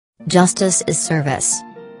Justice is service.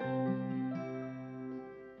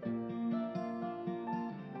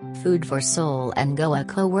 Food for Soul and Goa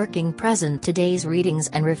Co-working present today's readings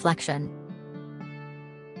and reflection.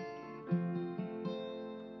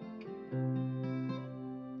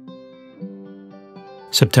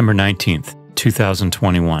 September 19th,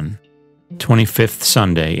 2021, 25th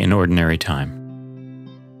Sunday in Ordinary Time.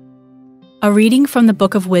 A reading from the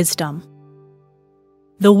Book of Wisdom.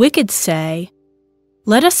 The wicked say,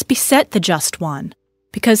 "Let us beset the just one,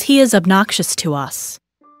 because he is obnoxious to us.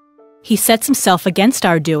 He sets himself against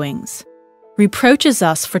our doings, reproaches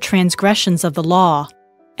us for transgressions of the law,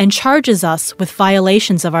 and charges us with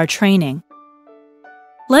violations of our training.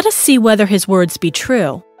 Let us see whether his words be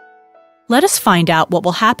true. Let us find out what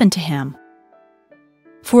will happen to him.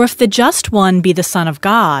 For if the just one be the Son of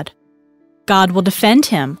God, God will defend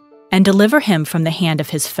him and deliver him from the hand of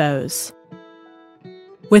his foes.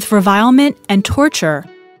 With revilement and torture,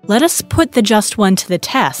 let us put the just one to the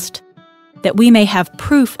test, that we may have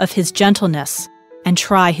proof of his gentleness and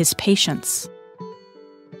try his patience.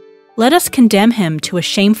 Let us condemn him to a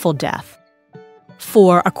shameful death,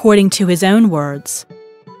 for, according to his own words,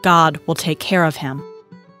 God will take care of him."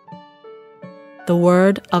 The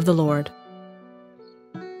word of the Lord.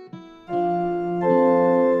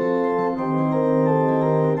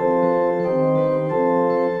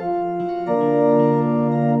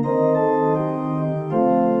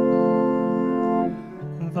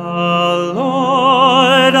 The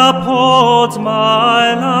Lord upholds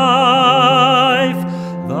my life.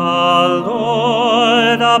 The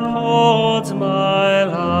Lord upholds my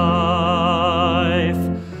life.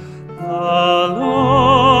 The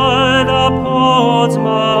Lord upholds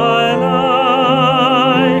my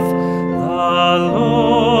life. The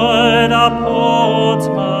Lord upholds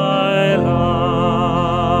my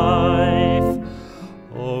life.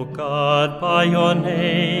 O God, by your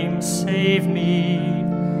name save me,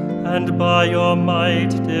 and by your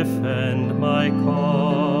might defend my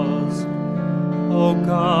cause. O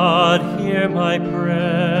God, hear my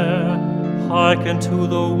prayer, hearken to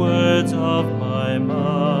the words of my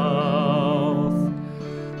mouth.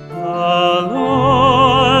 The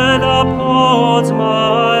Lord upholds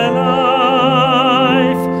my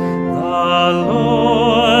life. The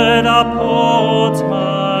Lord upholds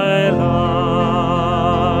my life.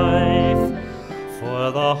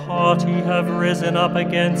 For the haughty have risen up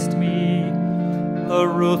against me, the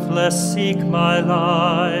ruthless seek my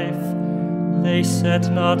life. They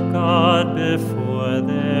set not God before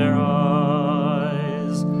their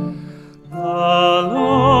eyes. The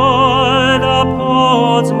Lord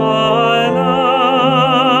upholds my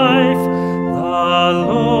life. The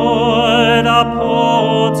Lord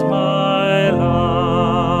upholds my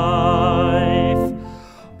life.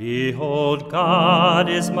 Behold, God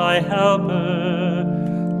is my helper.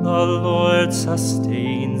 The Lord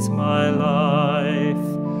sustains my life.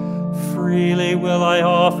 Freely will I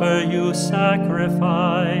offer you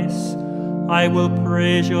sacrifice. I will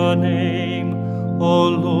praise your name, O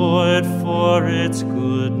Lord, for its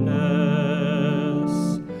goodness.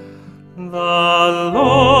 The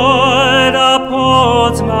Lord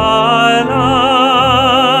upholds my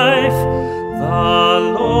life. The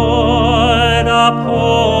Lord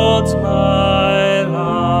upholds my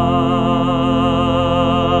life.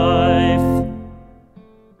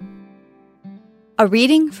 A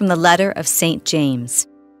reading from the letter of St. James.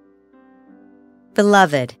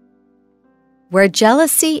 Beloved, where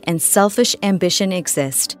jealousy and selfish ambition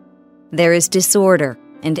exist, there is disorder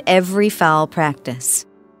and every foul practice.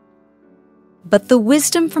 But the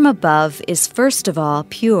wisdom from above is first of all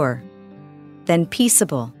pure, then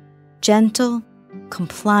peaceable, gentle,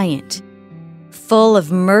 compliant, full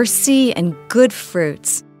of mercy and good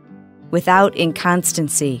fruits, without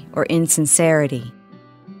inconstancy or insincerity.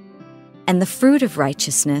 And the fruit of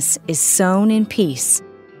righteousness is sown in peace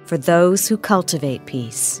for those who cultivate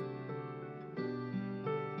peace.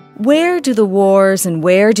 Where do the wars and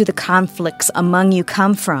where do the conflicts among you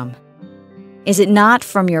come from? Is it not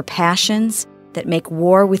from your passions that make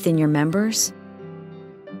war within your members?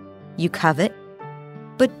 You covet,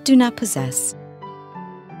 but do not possess.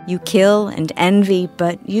 You kill and envy,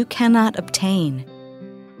 but you cannot obtain.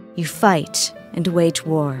 You fight and wage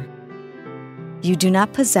war. You do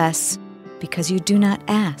not possess because you do not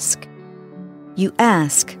ask. You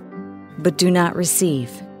ask, but do not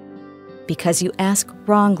receive, because you ask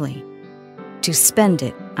wrongly, to spend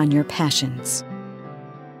it on your passions.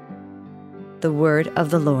 The word of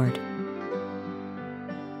the Lord.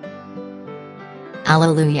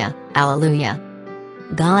 Alleluia, alleluia.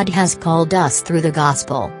 God has called us through the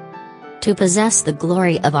gospel to possess the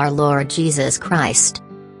glory of our Lord Jesus Christ.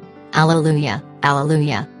 Alleluia,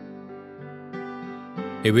 alleluia.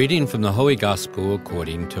 A reading from the Holy Gospel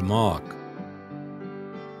according to Mark.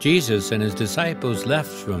 Jesus and his disciples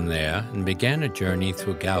left from there and began a journey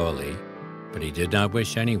through Galilee, but he did not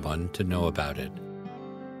wish anyone to know about it.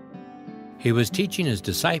 He was teaching his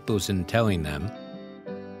disciples and telling them,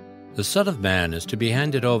 "The Son of Man is to be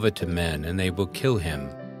handed over to men, and they will kill him.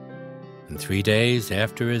 And 3 days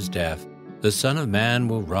after his death, the Son of Man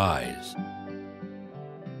will rise."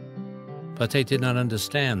 But they did not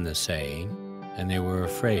understand the saying, and they were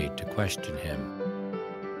afraid to question him.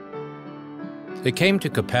 They came to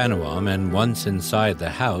Capernaum, and once inside the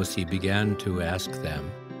house he began to ask them,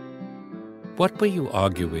 "What were you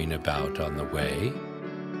arguing about on the way?"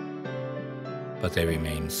 But they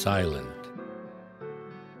remained silent.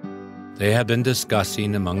 They had been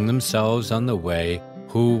discussing among themselves on the way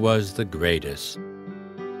who was the greatest.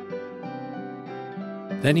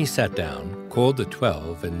 Then he sat down, called the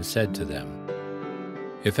 12, and said to them,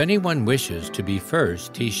 "If anyone wishes to be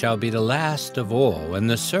first, he shall be the last of all and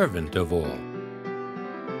the servant of all."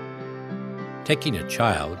 Taking a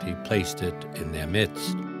child, he placed it in their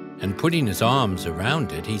midst, and putting his arms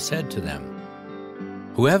around it, he said to them,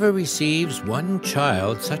 "Whoever receives one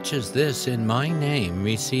child such as this in my name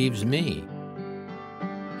receives me.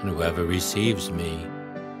 And whoever receives me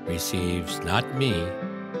receives not me,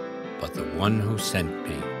 but the one who sent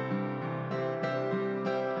me."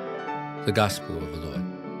 The Gospel of the Lord.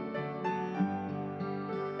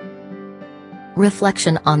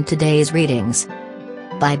 Reflection on today's readings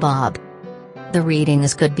by Bob. The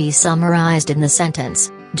readings could be summarized in the sentence,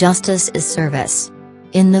 "Justice is service."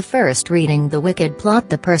 In the first reading, the wicked plot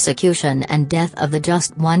the persecution and death of the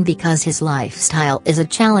just one because his lifestyle is a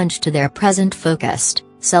challenge to their present focused,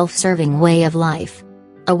 self-serving way of life.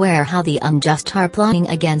 Aware how the unjust are plotting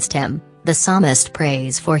against him, the psalmist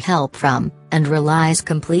prays for help from, and relies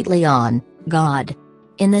completely on, God.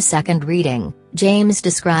 In the second reading, James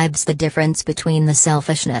describes the difference between the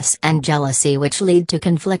selfishness and jealousy which lead to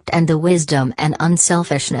conflict and the wisdom and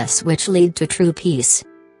unselfishness which lead to true peace.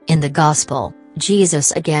 In the Gospel,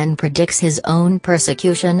 Jesus again predicts his own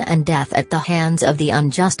persecution and death at the hands of the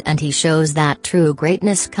unjust, and he shows that true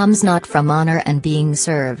greatness comes not from honor and being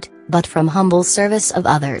served, but from humble service of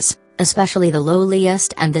others, especially the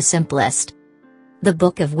lowliest and the simplest. The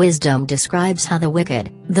Book of Wisdom describes how the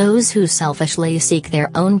wicked, those who selfishly seek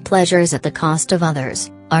their own pleasures at the cost of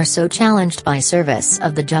others, are so challenged by service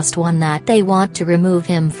of the Just One that they want to remove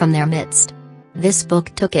him from their midst. This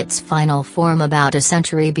book took its final form about a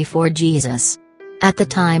century before Jesus. At the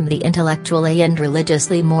time, the intellectually and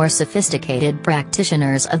religiously more sophisticated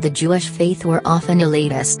practitioners of the Jewish faith were often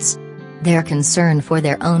elitists. Their concern for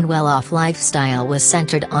their own well-off lifestyle was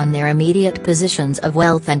centered on their immediate positions of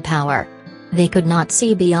wealth and power. They could not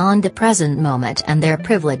see beyond the present moment and their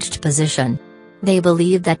privileged position. They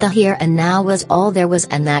believed that the here and now was all there was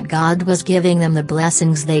and that God was giving them the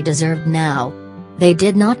blessings they deserved now. They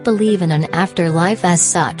did not believe in an afterlife as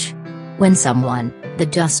such. When someone, the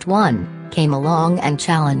Just One, came along and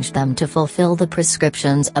challenged them to fulfill the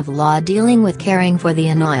prescriptions of law dealing with caring for the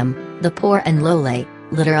Anawim, the poor and lowly,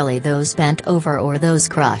 literally those bent over or those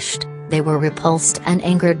crushed, they were repulsed and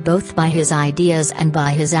angered both by his ideas and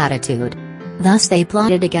by his attitude. Thus they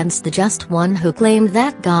plotted against the Just One who claimed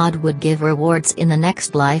that God would give rewards in the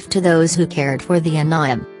next life to those who cared for the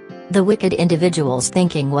Anawim. The wicked individuals'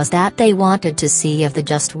 thinking was that they wanted to see if the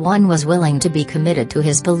Just One was willing to be committed to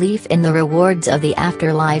his belief in the rewards of the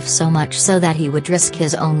afterlife so much so that he would risk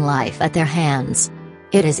his own life at their hands.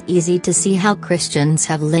 It is easy to see how Christians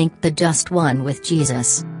have linked the Just One with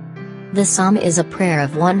Jesus. The psalm is a prayer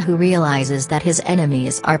of one who realizes that his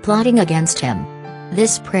enemies are plotting against him.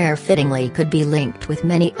 This prayer fittingly could be linked with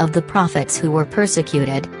many of the prophets who were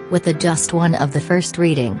persecuted, with the Just One of the first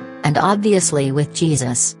reading, and obviously with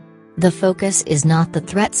Jesus. The focus is not the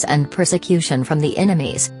threats and persecution from the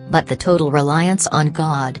enemies, but the total reliance on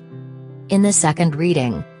God. In the second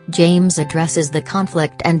reading, James addresses the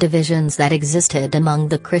conflict and divisions that existed among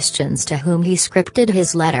the Christians to whom he scripted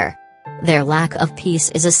his letter. Their lack of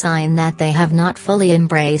peace is a sign that they have not fully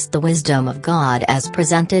embraced the wisdom of God as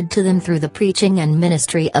presented to them through the preaching and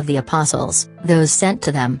ministry of the apostles, those sent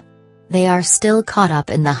to them. They are still caught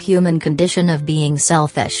up in the human condition of being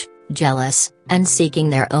selfish, jealous, and seeking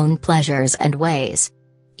their own pleasures and ways.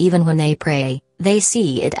 Even when they pray, they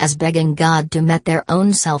see it as begging God to meet their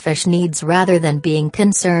own selfish needs rather than being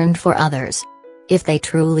concerned for others. If they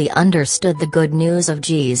truly understood the good news of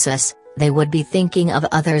Jesus, they would be thinking of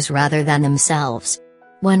others rather than themselves.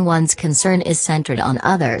 When one's concern is centered on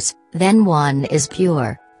others, then one is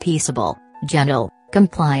pure, peaceable, gentle,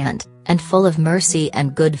 compliant, and full of mercy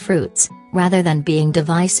and good fruits, rather than being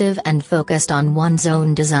divisive and focused on one's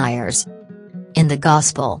own desires. In the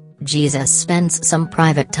Gospel, Jesus spends some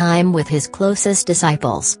private time with his closest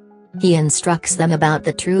disciples. He instructs them about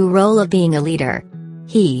the true role of being a leader.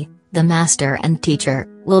 He, the master and teacher,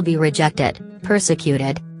 will be rejected,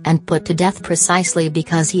 persecuted, and put to death precisely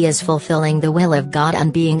because he is fulfilling the will of God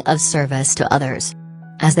and being of service to others.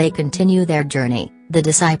 As they continue their journey, the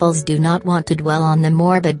disciples do not want to dwell on the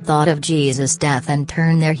morbid thought of Jesus' death and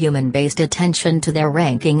turn their human-based attention to their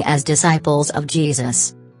ranking as disciples of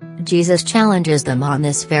Jesus. Jesus challenges them on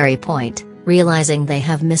this very point, realizing they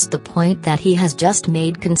have missed the point that he has just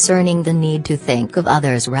made concerning the need to think of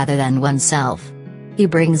others rather than oneself. He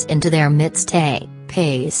brings into their midst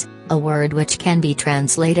pays, a word which can be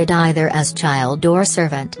translated either as child or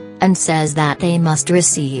servant, and says that they must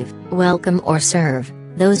receive, welcome or serve,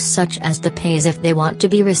 those such as the pays if they want to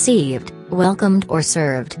be received, welcomed or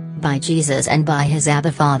served, by Jesus and by his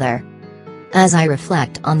Abba Father. As I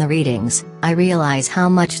reflect on the readings, I realize how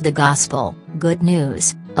much the gospel, good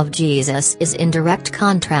news, of Jesus is in direct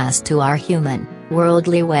contrast to our human,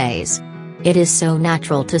 worldly ways. It is so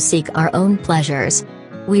natural to seek our own pleasures.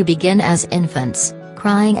 We begin as infants,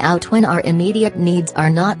 crying out when our immediate needs are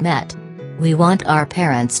not met. We want our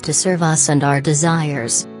parents to serve us and our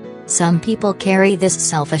desires. Some people carry this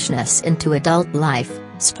selfishness into adult life,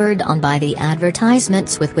 spurred on by the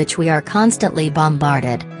advertisements with which we are constantly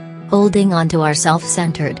bombarded. Holding on to our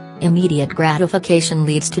self-centered, immediate gratification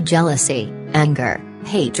leads to jealousy, anger,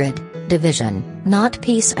 hatred, division, not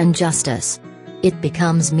peace and justice. It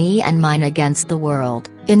becomes me and mine against the world,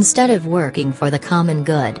 instead of working for the common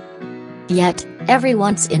good. Yet, every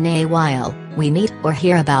once in a while, we meet or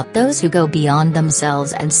hear about those who go beyond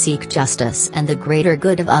themselves and seek justice and the greater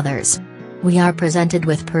good of others. We are presented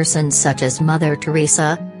with persons such as Mother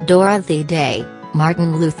Teresa, Dorothy Day,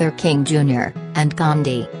 Martin Luther King Jr., and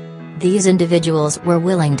Gandhi. These individuals were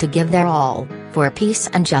willing to give their all, for peace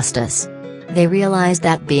and justice. They realized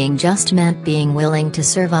that being just meant being willing to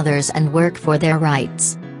serve others and work for their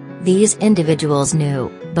rights. These individuals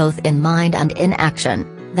knew, both in mind and in action,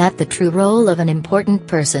 that the true role of an important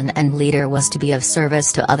person and leader was to be of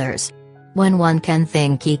service to others. When one can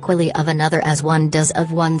think equally of another as one does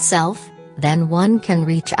of oneself, then one can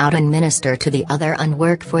reach out and minister to the other and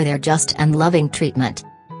work for their just and loving treatment.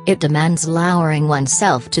 It demands lowering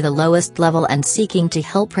oneself to the lowest level and seeking to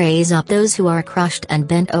help raise up those who are crushed and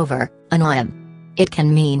bent over, Anawim. It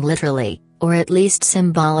can mean literally, or at least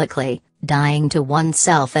symbolically, dying to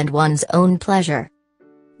oneself and one's own pleasure.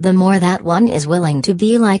 The more that one is willing to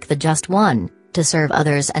be like the just one, to serve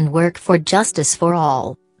others and work for justice for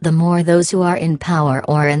all, the more those who are in power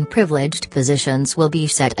or in privileged positions will be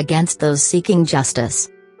set against those seeking justice.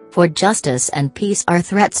 For justice and peace are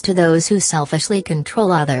threats to those who selfishly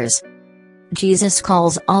control others. Jesus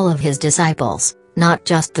calls all of his disciples, not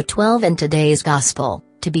just the 12 in today's gospel,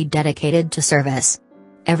 to be dedicated to service.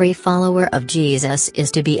 Every follower of Jesus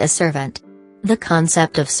is to be a servant. The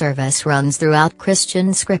concept of service runs throughout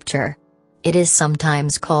Christian scripture. It is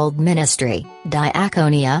sometimes called ministry,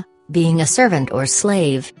 diaconia, being a servant or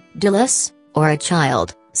slave, doulos, or a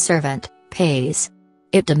child, servant, pays.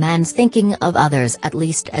 It demands thinking of others at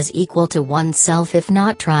least as equal to oneself, if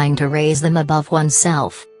not trying to raise them above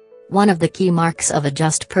oneself. One of the key marks of a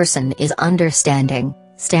just person is understanding,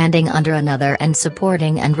 standing under another and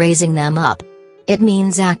supporting and raising them up. It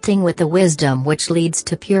means acting with the wisdom which leads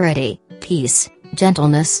to purity, peace,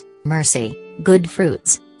 gentleness, mercy, good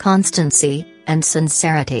fruits, constancy, and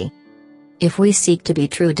sincerity. If we seek to be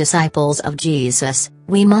true disciples of Jesus,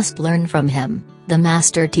 we must learn from him, the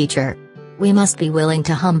master teacher. We must be willing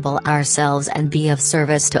to humble ourselves and be of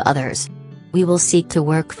service to others. We will seek to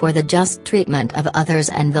work for the just treatment of others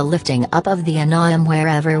and the lifting up of the Anawim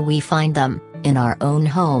wherever we find them, in our own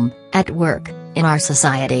home, at work, in our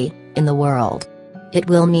society, in the world. It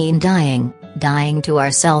will mean dying to our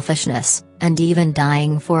selfishness, and even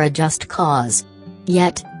dying for a just cause.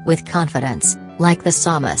 Yet, with confidence, like the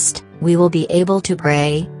psalmist, we will be able to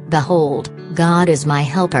pray, "Behold, God is my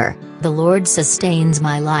helper, the Lord sustains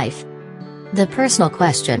my life." The personal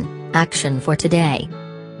question, action for today.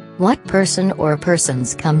 What person or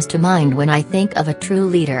persons comes to mind when I think of a true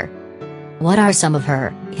leader? What are some of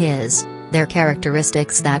their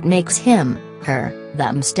characteristics that makes him, her,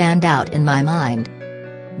 them stand out in my mind?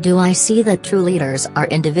 Do I see that true leaders are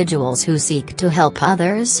individuals who seek to help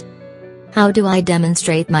others? How do I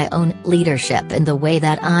demonstrate my own leadership in the way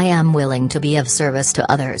that I am willing to be of service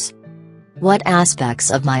to others? What aspects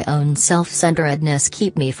of my own self-centeredness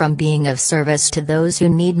keep me from being of service to those who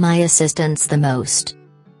need my assistance the most?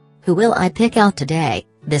 Who will I pick out today,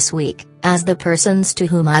 this week, as the persons to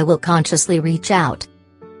whom I will consciously reach out?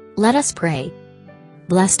 Let us pray.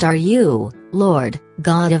 Blessed are you, Lord,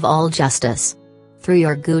 God of all justice, Through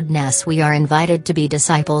your goodness we are invited to be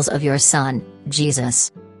disciples of your Son,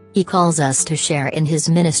 Jesus. He calls us to share in his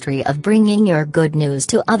ministry of bringing your good news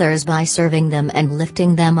to others by serving them and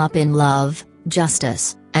lifting them up in love,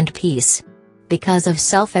 justice, and peace. Because of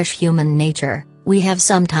selfish human nature, we have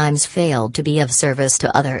sometimes failed to be of service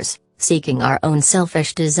to others, seeking our own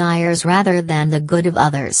selfish desires rather than the good of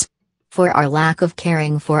others. For our lack of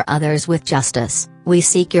caring for others with justice, we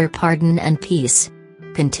seek your pardon and peace.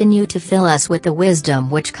 Continue to fill us with the wisdom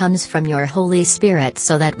which comes from your Holy Spirit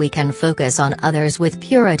so that we can focus on others with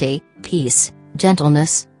purity, peace,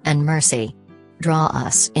 gentleness, and mercy. Draw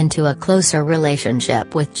us into a closer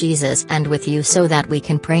relationship with Jesus and with you so that we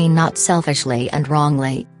can pray not selfishly and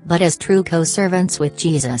wrongly, but as true co-servants with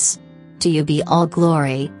Jesus. To you be all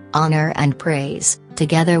glory, honor and praise,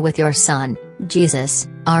 together with your Son, Jesus,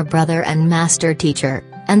 our brother and master teacher,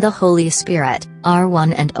 and the Holy Spirit, our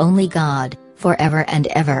one and only God, forever and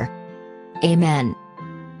ever. Amen.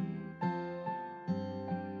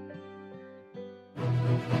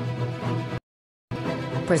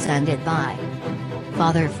 Presented by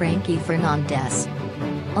Father Frankie Fernandez.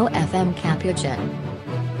 OFM Capuchin.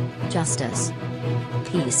 Justice.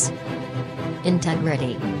 Peace.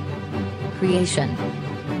 Integrity. Creation.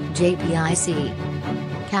 JPIC.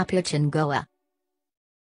 Capuchin Goa.